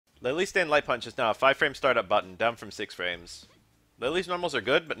Lily's stand light punch is now a 5-frame startup button, down from 6 frames. Lily's normals are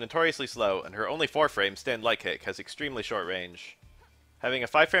good, but notoriously slow, and her only 4-frame stand light kick has extremely short range. Having a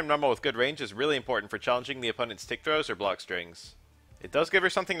 5-frame normal with good range is really important for challenging the opponent's tick throws or block strings. It does give her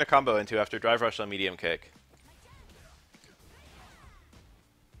something to combo into after drive rush on medium kick.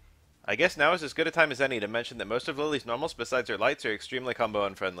 I guess now is as good a time as any to mention that most of Lily's normals besides her lights are extremely combo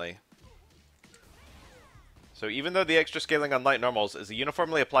unfriendly. So even though the extra scaling on light normals is a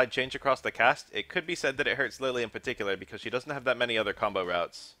uniformly applied change across the cast, it could be said that it hurts Lily in particular because she doesn't have that many other combo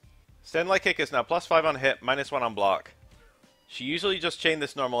routes. Stand light kick is now +5 on hit, -1 on block. She usually just chained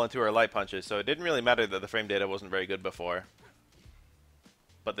this normal into her light punches, so it didn't really matter that the frame data wasn't very good before.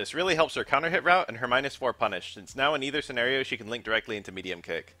 But this really helps her counter hit route and her -4 punish, since now in either scenario she can link directly into medium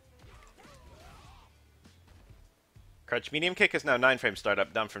kick. Crouch medium kick is now 9-frame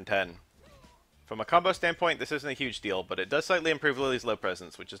startup, down from 10. From a combo standpoint, this isn't a huge deal, but it does slightly improve Lily's low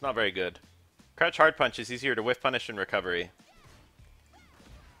presence, which is not very good. Crouch hard punch is easier to whiff punish and recovery.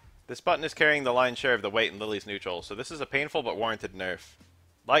 This button is carrying the lion's share of the weight in Lily's neutral, so this is a painful but warranted nerf.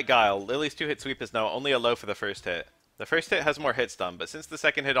 Like Guile, Lily's 2-hit sweep is now only a low for the first hit. The first hit has more hit stun, but since the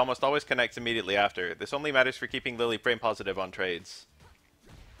second hit almost always connects immediately after, this only matters for keeping Lily frame positive on trades.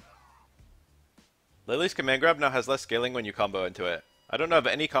 Lily's command grab now has less scaling when you combo into it. I don't know of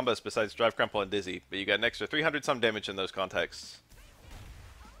any combos besides Drive Crumple and Dizzy, but you get an extra 300 some damage in those contexts.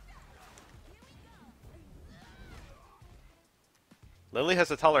 Lily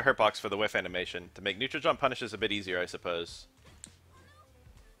has a taller hurtbox for the whiff animation, to make neutral jump punishes a bit easier, I suppose.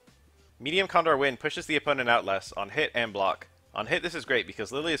 Medium Condor Wind pushes the opponent out less, on hit and block. On hit this is great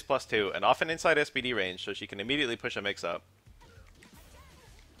because Lily is +2, and often inside SPD range, so she can immediately push a mix-up.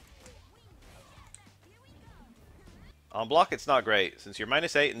 On block it's not great, since your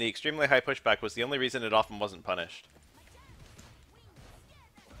 -8 and the extremely high pushback was the only reason it often wasn't punished.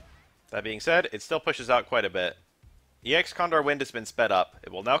 That being said, it still pushes out quite a bit. EX Condor Wind has been sped up. It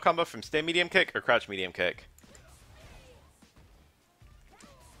will now combo from stay medium kick or crouch medium kick.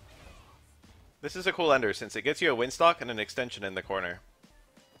 This is a cool ender since it gets you a wind stock and an extension in the corner.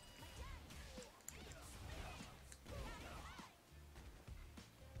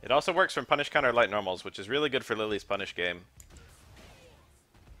 It also works from punish counter light normals, which is really good for Lily's punish game.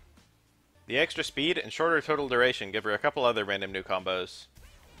 The extra speed and shorter total duration give her a couple other random new combos.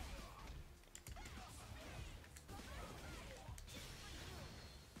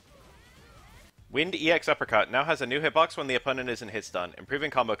 Wind EX Uppercut now has a new hitbox when the opponent is in hit stun, improving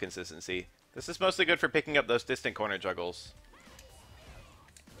combo consistency. This is mostly good for picking up those distant corner juggles.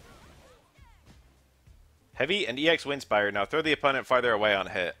 Heavy and EX Windspire now throw the opponent farther away on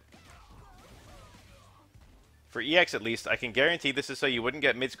hit. For EX at least, I can guarantee this is so you wouldn't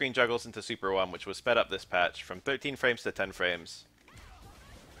get mid-screen juggles into Super 1, which was sped up this patch, from 13 frames to 10 frames.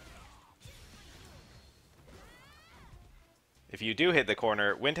 If you do hit the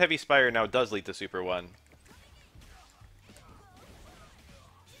corner, Wind Heavy Spire now does lead to Super 1.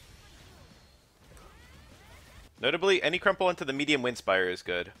 Notably, any crumple into the medium Wind Spire is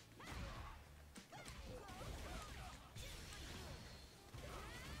good.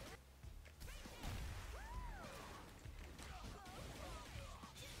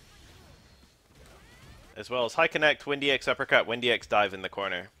 As well as High Connect, Wind EX Uppercut, Wind EX Dive in the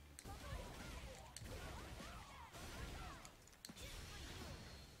corner.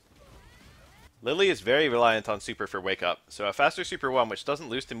 Lily is very reliant on Super for Wake Up, so a faster Super 1 which doesn't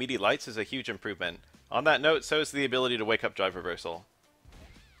lose to meaty lights is a huge improvement. On that note, so is the ability to Wake Up Drive Reversal.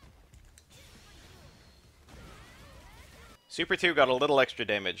 Super 2 got a little extra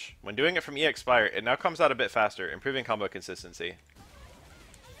damage. When doing it from EX Spire, it now comes out a bit faster, improving combo consistency.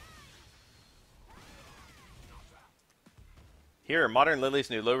 Here are modern Lily's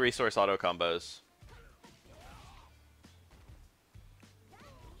new low resource auto combos.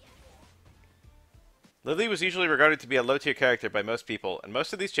 Lily was usually regarded to be a low-tier character by most people, and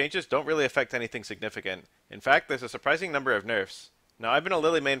most of these changes don't really affect anything significant. In fact, there's a surprising number of nerfs. Now, I've been a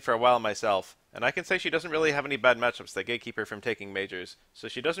Lily main for a while myself, and I can say she doesn't really have any bad matchups that gatekeep her from taking majors, so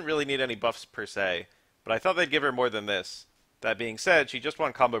she doesn't really need any buffs per se, but I thought they'd give her more than this. That being said, she just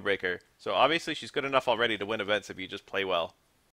won Combo Breaker, so obviously she's good enough already to win events if you just play well.